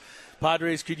runs.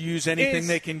 Padres could use anything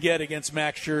they can get against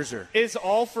Max Scherzer. Is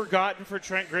all forgotten for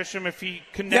Trent Grisham if he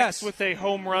connects with a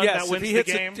home run that wins the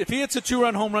game? If he hits a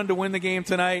two-run home run to win the game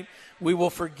tonight, we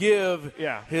will forgive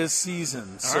his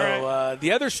season.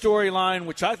 The other storyline,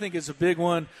 which I think is a big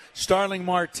one, Starling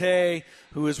Marte,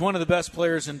 who is one of the best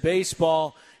players in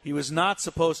baseball. He was not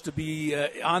supposed to be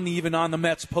on the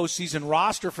Mets postseason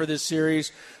roster for this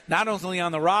series. Not only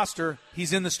on the roster,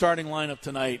 he's in the starting lineup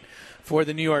tonight for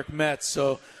the New York Mets.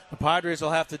 So the Padres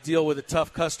will have to deal with a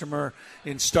tough customer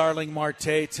in Starling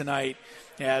Marte tonight,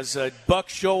 as Buck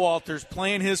Showalter's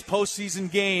playing his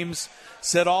postseason games,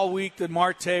 said all week that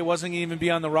Marte wasn't even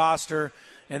be on the roster,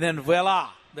 and then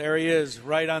voila, there he is,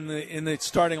 right in the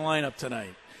starting lineup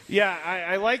tonight. Yeah,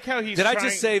 I like how he's Did I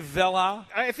just say Vela?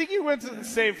 I think you went to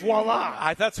say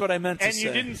voila. That's what I meant to say.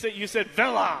 And you didn't say, you said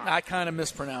Vela. I kind of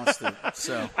mispronounced it.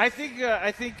 So I think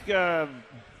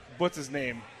what's his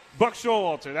name? Buck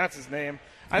Showalter, that's his name.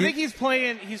 I think he's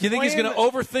playing. You think he's going to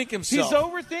overthink himself? He's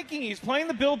overthinking. He's playing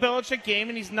the Bill Belichick game,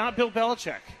 and he's not Bill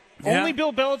Belichick. Yeah. Only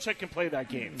Bill Belichick can play that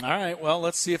game. All right, well,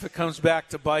 let's see if it comes back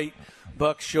to bite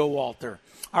Buck Showalter.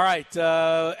 All right,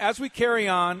 as we carry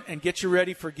on and get you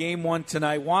ready for Game 1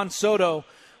 tonight, Juan Soto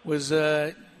was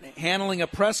handling a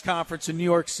press conference in New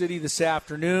York City this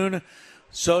afternoon.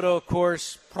 Soto, of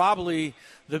course, probably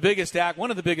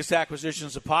one of the biggest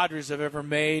acquisitions the Padres have ever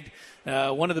made,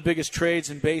 one of the biggest trades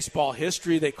in baseball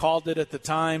history, they called it at the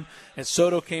time. And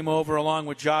Soto came over along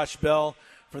with Josh Bell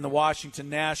from the Washington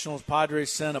Nationals.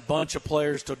 Padres sent a bunch of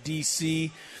players to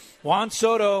D.C. Juan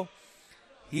Soto,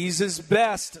 he's his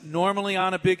best normally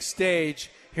on a big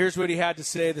stage. Here's what he had to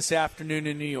say this afternoon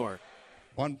in New York.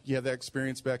 Juan, you had that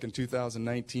experience back in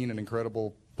 2019, an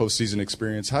incredible postseason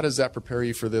experience. How does that prepare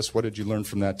you for this? What did you learn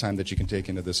from that time that you can take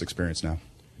into this experience now?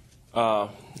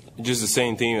 Just the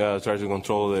same thing. Try to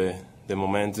control the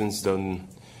momentums.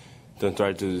 Don't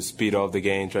try to speed up the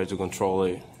game. Try to control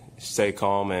it. Stay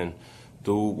calm and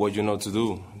do what you know to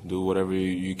do. Do whatever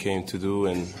you came to do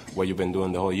and what you've been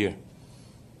doing the whole year.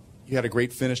 You had a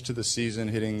great finish to the season,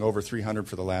 hitting over 300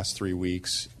 for the last 3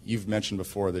 weeks. You've mentioned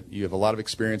before that you have a lot of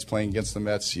experience playing against the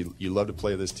Mets. You love to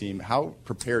play this team. How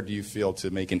prepared do you feel to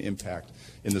make an impact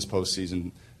in this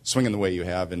postseason, swinging the way you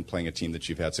have and playing a team that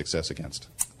you've had success against?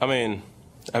 I mean,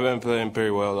 I've been playing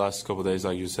very well the last couple of days,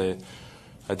 like you said.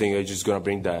 I think I'm just going to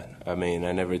bring that. I mean,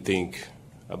 I never think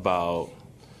about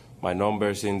my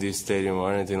numbers in this stadium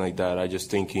or anything like that. I just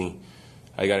thinking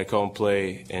I got to come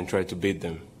play and try to beat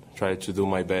them. Try to do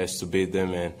my best to beat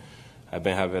them, and I've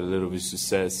been having a little bit of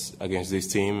success against this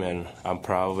team, and I'm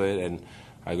proud of it, and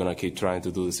I'm going to keep trying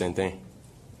to do the same thing.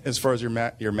 As far as your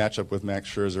matchup with Max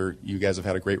Scherzer, you guys have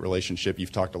had a great relationship.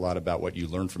 You've talked a lot about what you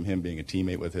learned from him being a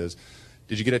teammate with his.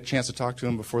 Did you get a chance to talk to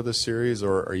him before this series,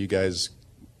 or are you guys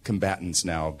combatants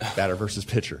now, batter versus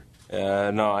pitcher?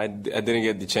 No, I didn't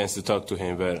get the chance to talk to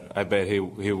him, but I bet he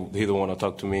don't want to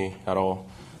talk to me at all.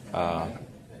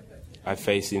 I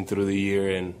faced him through the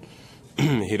year, and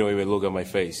he don't even look at my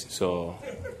face. So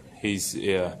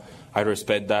I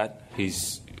respect that.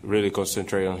 He's really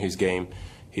concentrated on his game.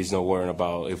 He's not worrying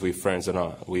about if we're friends or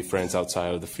not. We're friends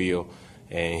outside of the field,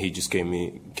 and he just came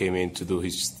in to do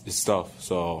his stuff.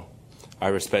 So I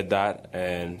respect that,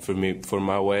 and for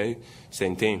my way,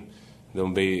 same thing. I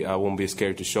won't be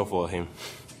scared to shuffle him.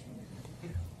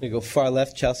 We go far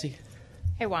left, Chelsea.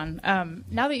 Hey, Juan.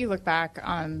 Now that you look back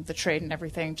on the trade and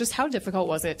everything, just how difficult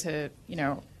was it to,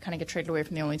 kind of get traded away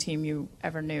from the only team you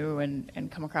ever knew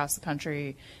and come across the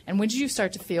country? And when did you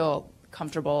start to feel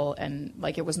comfortable and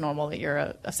like it was normal that you're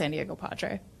a San Diego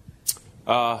Padre?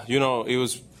 It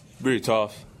was really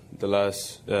tough the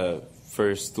last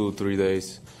first 2-3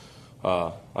 days.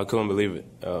 I couldn't believe it.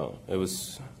 It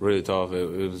was really tough.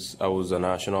 I was a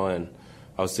national, and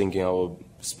I was thinking I would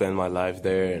spend my life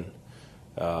there, and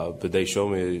but they showed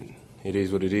me it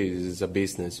is what it is. It's a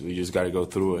business. We just got to go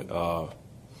through it.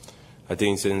 I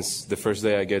think since the first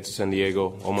day I get to San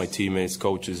Diego, all my teammates,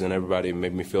 coaches, and everybody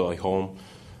made me feel like home.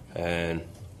 And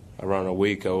around a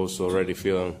week, I was already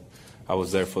feeling I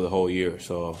was there for the whole year.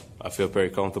 So I feel very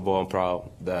comfortable. I'm proud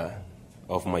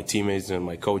of my teammates and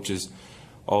my coaches.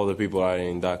 All the people out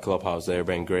in that clubhouse, they've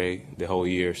been great the whole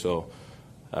year. So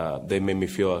they made me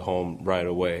feel at home right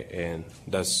away, and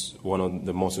that's one of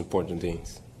the most important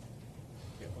things.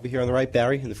 Over here on the right,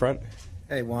 Barry in the front.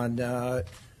 Hey, Juan,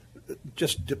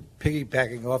 just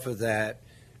piggybacking off of that,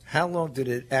 how long did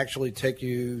it actually take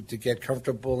you to get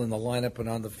comfortable in the lineup and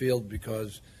on the field?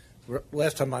 Because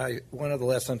one of the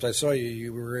last times I saw you,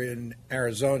 you were in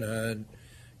Arizona, and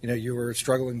you were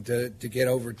struggling to get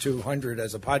over 200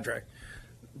 as a Padre.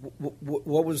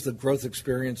 What was the growth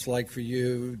experience like for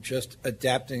you, just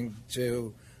adapting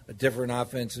to a different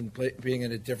offense and being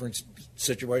in a different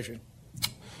situation?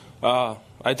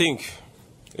 I think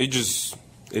it is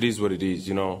what it is.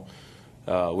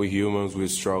 We humans, we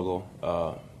struggle.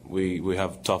 We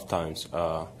have tough times.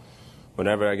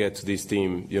 Whenever I get to this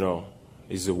team,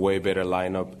 it's a way better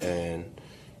lineup, and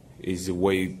it's a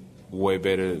way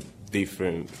better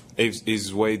different.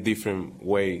 It's way different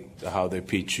way how they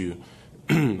pitch you.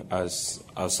 As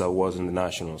I was in the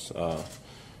Nationals.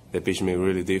 They pitched me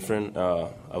really different.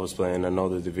 I was playing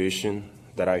another division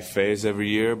that I face every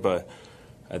year, but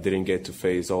I didn't get to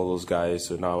face all those guys,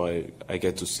 so now I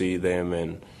get to see them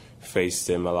and face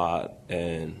them a lot.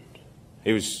 And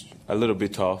it was a little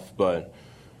bit tough, but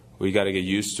we got to get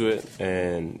used to it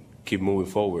and keep moving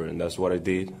forward, and that's what I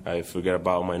did. I forget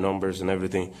about my numbers and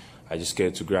everything. I just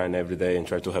get to grind every day and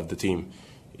try to help the team.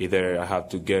 Either I have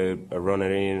to get a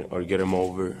runner in or get him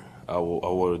over, I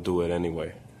will do it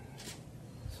anyway.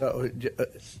 So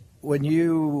when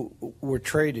you were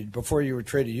traded, before you were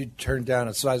traded, you turned down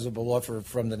a sizable offer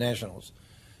from the Nationals.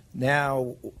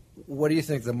 Now, what do you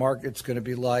think the market's going to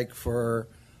be like for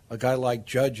a guy like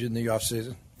Judge in the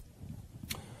offseason?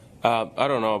 I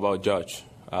don't know about Judge.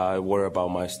 I worry about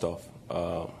my stuff.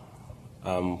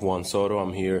 I'm Juan Soto.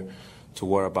 I'm here to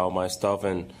worry about my stuff,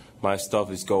 and my stuff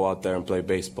is go out there and play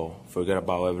baseball. Forget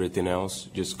about everything else.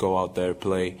 Just go out there,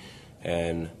 play,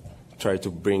 and try to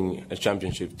bring a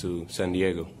championship to San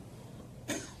Diego.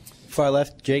 Far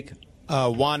left, Jake.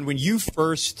 Juan, when you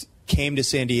first came to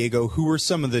San Diego, who were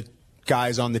some of the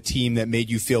guys on the team that made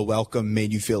you feel welcome,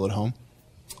 made you feel at home?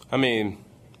 I mean,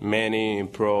 Manny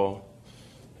and Pro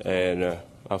and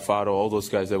Alfaro, all those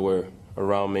guys that were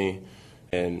around me,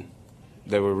 and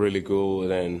they were really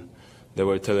good, and they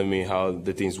were telling me how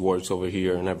the things works over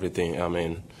here and everything. I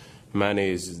mean, Manny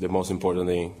is the most important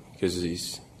thing because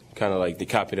he's kind of like the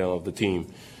captain of the team.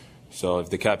 So if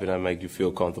the captain make you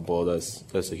feel comfortable,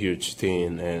 that's a huge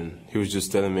thing. And he was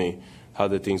just telling me how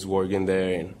the things work in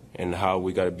there and how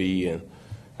we got to be. And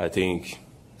I think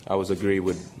I was agree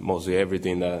with mostly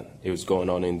everything that it was going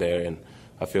on in there, and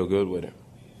I feel good with it.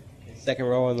 Second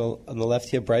row on the left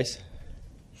here, Bryce.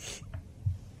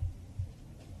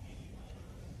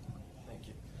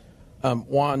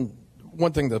 Juan,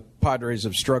 one thing the Padres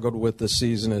have struggled with this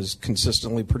season is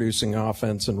consistently producing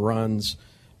offense and runs.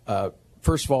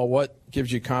 First of all, what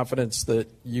gives you confidence that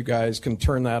you guys can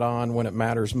turn that on when it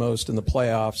matters most in the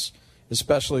playoffs,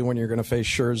 especially when you're going to face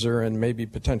Scherzer and maybe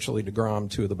potentially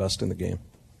DeGrom, two of the best in the game?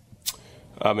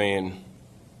 I mean,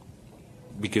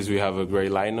 because we have a great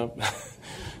lineup.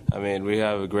 I mean, we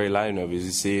have a great lineup. As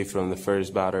you see, from the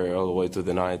first batter all the way to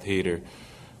the ninth hitter,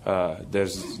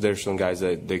 there's some guys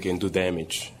that they can do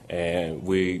damage, and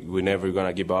we're never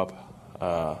gonna give up.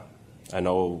 I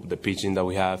know the pitching that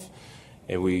we have,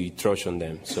 and we trust on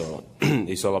them. So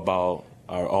it's all about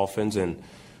our offense, and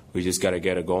we just gotta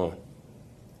get it going.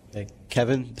 Hey,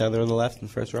 Kevin, down there on the left in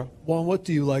the first row. Juan, what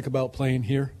do you like about playing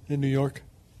here in New York?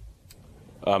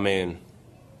 I mean,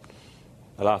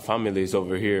 a lot of families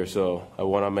over here, so I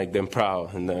want to make them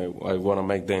proud, and I want to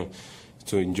make them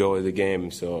to enjoy the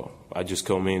game. So I just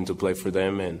come in to play for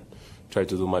them and try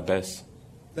to do my best.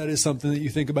 That is something that you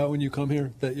think about when you come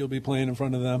here, that you'll be playing in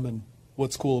front of them, and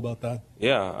what's cool about that?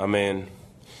 Yeah, I mean,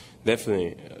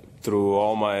 definitely. Through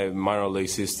all my minor league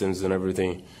systems and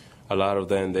everything, a lot of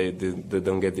them, they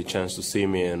don't get the chance to see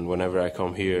me, and whenever I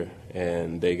come here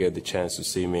and they get the chance to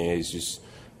see me, it's just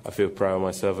I feel proud of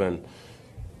myself and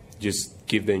just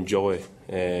give them joy.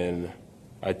 And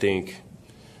I think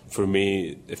for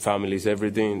me, the family is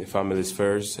everything. The family is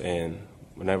first, and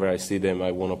whenever I see them,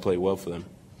 I want to play well for them.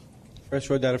 First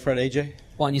row down in front, AJ.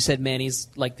 Juan, you said Manny's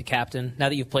like the captain. Now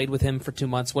that you've played with him for 2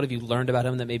 months, what have you learned about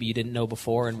him that maybe you didn't know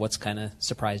before, and what's kind of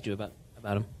surprised you about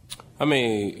him? I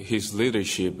mean, his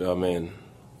leadership, I mean,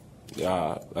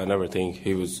 I never think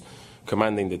he was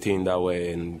commanding the team that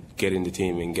way and getting the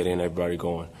team and getting everybody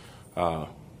going.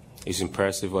 It's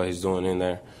impressive what he's doing in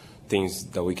there. Things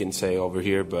that we can say over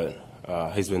here, but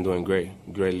he's been doing great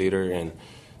leader, and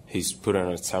he's put an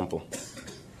example.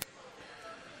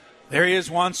 There he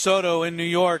is, Juan Soto in New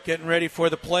York, getting ready for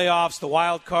the playoffs. The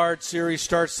wild card series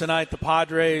starts tonight, the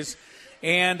Padres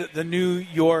and the New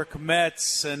York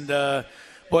Mets. And,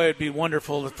 boy, it'd be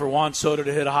wonderful for Juan Soto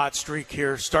to hit a hot streak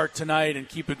here, start tonight and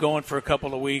keep it going for a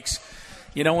couple of weeks.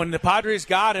 You know, when the Padres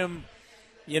got him,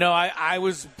 you know, I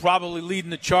was probably leading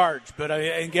the charge, but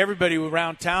I think everybody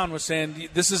around town was saying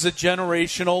this is a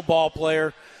generational ball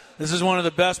player. This is one of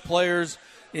the best players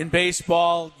in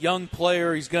baseball, young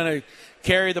player. He's going to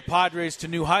carry the Padres to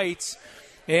new heights.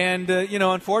 And, you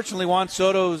know, unfortunately, Juan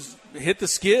Soto's hit the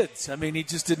skids. I mean, he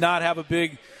just did not have a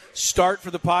big start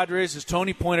for the Padres. As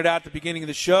Tony pointed out at the beginning of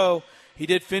the show, he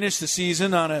did finish the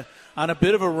season on a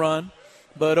bit of a run.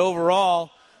 But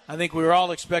overall, I think we were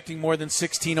all expecting more than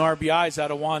 16 RBIs out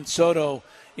of Juan Soto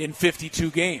in 52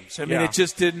 games. I mean, It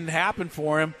just didn't happen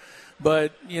for him.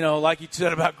 But, you know, like you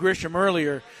said about Grisham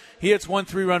earlier, he hits 1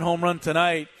 3-run home run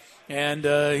tonight, and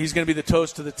he's going to be the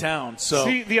toast of the town. So,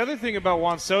 see, the other thing about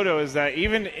Juan Soto is that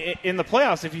even in the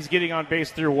playoffs, if he's getting on base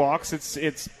through walks,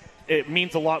 it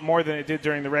means a lot more than it did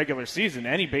during the regular season.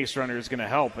 Any base runner is going to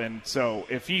help. And so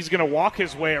if he's going to walk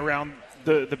his way around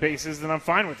the bases, then I'm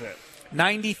fine with it.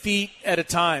 90 feet at a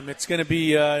time. It's going to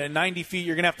be 90 feet.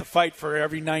 You're going to have to fight for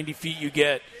every 90 feet you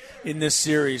get in this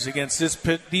series against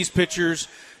these pitchers,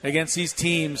 against these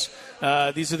teams.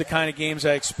 These are the kind of games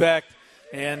I expect.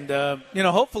 And, you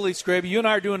know, hopefully, Scraby, you and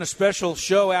I are doing a special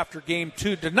show after Game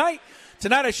 2. Tonight,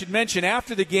 I should mention,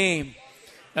 after the game,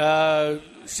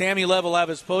 Sammy Lev will have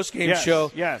his post-game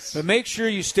show. Yes. But make sure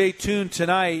you stay tuned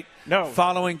tonight. No.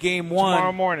 Following Game 1.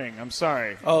 Tomorrow morning. I'm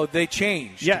sorry. Oh, they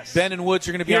changed. Yes. Ben and Woods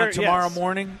are going to be on tomorrow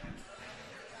morning.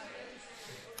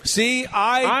 See,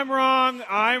 I'm wrong.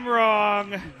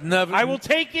 Never, I will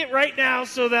take it right now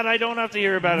so that I don't have to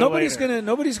hear about it later.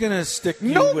 Nobody's gonna stick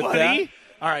you with that.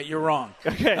 All right, you're wrong.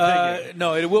 Okay, thank you.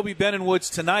 No, it will be Ben and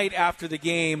Woods tonight after the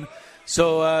game.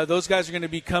 So those guys are going to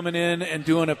be coming in and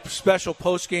doing a special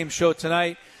post-game show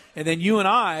tonight. And then you and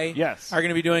I are going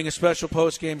to be doing a special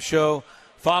post-game show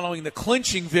following the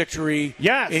clinching victory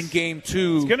in Game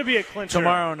 2. It's going to be a clincher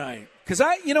tomorrow night. Because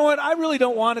you know what? I really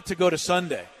don't want it to go to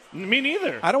Sunday. Me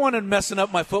neither. I don't want to messing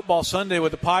up my football Sunday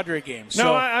with the Padre game. So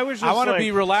no, I was just I want to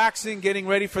be relaxing, getting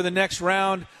ready for the next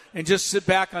round, and just sit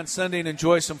back on Sunday and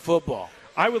enjoy some football.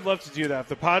 I would love to do that. If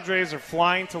the Padres are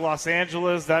flying to Los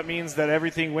Angeles, that means that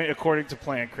everything went according to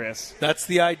plan, Chris. That's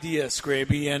the idea,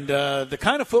 Scraby. And the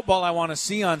kind of football I want to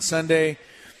see on Sunday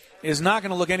is not going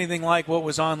to look anything like what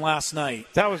was on last night.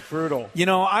 That was brutal. You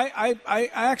know, I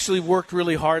actually worked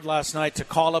really hard last night to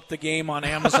call up the game on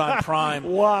Amazon Prime.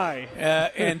 Why?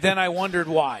 And then I wondered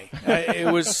why.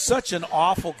 It was such an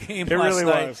awful game it last really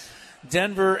night. Was.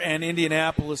 Denver and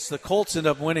Indianapolis. The Colts ended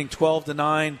up winning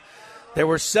 12-9. There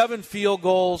were 7 field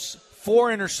goals,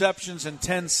 4 interceptions, and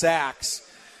 10 sacks.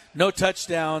 No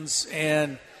touchdowns.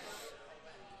 And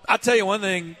I'll tell you one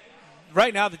thing.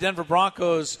 Right now, the Denver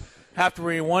Broncos have to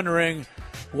be wondering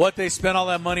what they spent all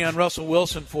that money on Russell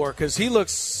Wilson for, because he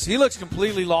looks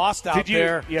completely lost out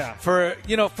there. Yeah. For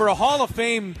a Hall of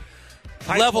Fame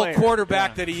level player.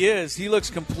 quarterback that he is, he looks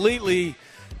completely,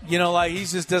 like he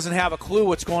just doesn't have a clue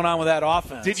what's going on with that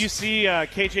offense. Did you see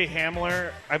KJ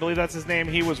Hamler? I believe that's his name.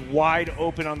 He was wide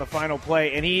open on the final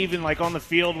play, and he even on the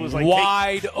field was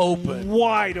wide open.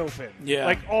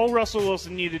 Yeah, all Russell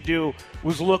Wilson needed to do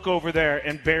was look over there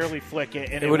and barely flick it,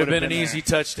 and it would have been an easy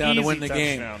touchdown to win the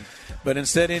game. But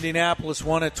instead, Indianapolis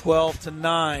won at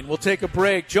 12-9. We'll take a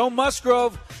break. Joe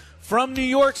Musgrove from New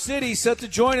York City set to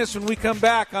join us when we come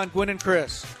back on Gwynn and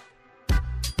Chris.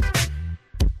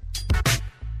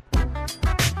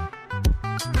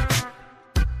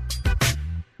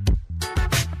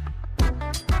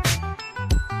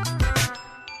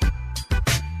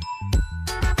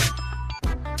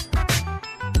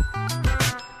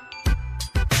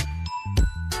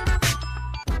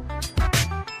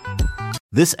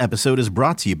 This episode is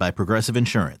brought to you by Progressive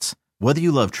Insurance. Whether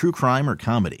you love true crime or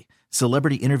comedy,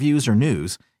 celebrity interviews or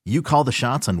news, you call the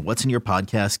shots on what's in your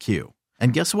podcast queue.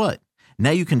 And guess what? Now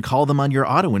you can call them on your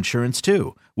auto insurance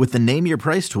too with the Name Your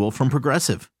Price tool from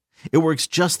Progressive. It works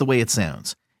just the way it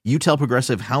sounds. You tell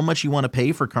Progressive how much you want to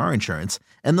pay for car insurance,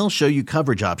 and they'll show you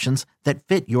coverage options that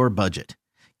fit your budget.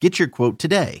 Get your quote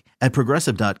today at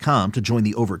Progressive.com to join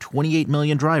the over 28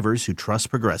 million drivers who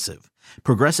trust Progressive.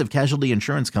 Progressive Casualty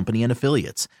Insurance Company and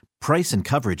Affiliates. Price and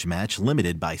coverage match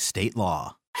limited by state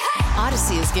law.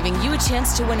 Odyssey is giving you a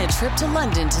chance to win a trip to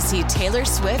London to see Taylor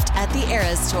Swift at the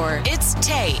Eras Tour. It's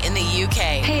Tay in the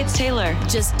UK. Hey, it's Taylor.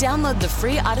 Just download the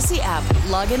free Odyssey app,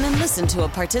 log in and listen to a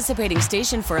participating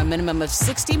station for a minimum of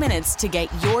 60 minutes to get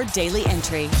your daily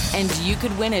entry. And you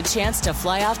could win a chance to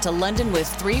fly off to London with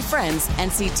 3 friends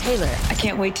and see Taylor. I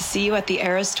can't wait to see you at the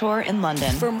Eras Tour in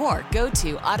London. For more, go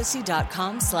to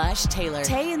odyssey.com/Taylor.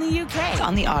 Tay in the UK. It's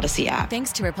on the Odyssey app.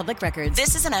 Thanks to Republic Records.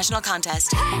 This is a national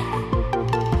contest.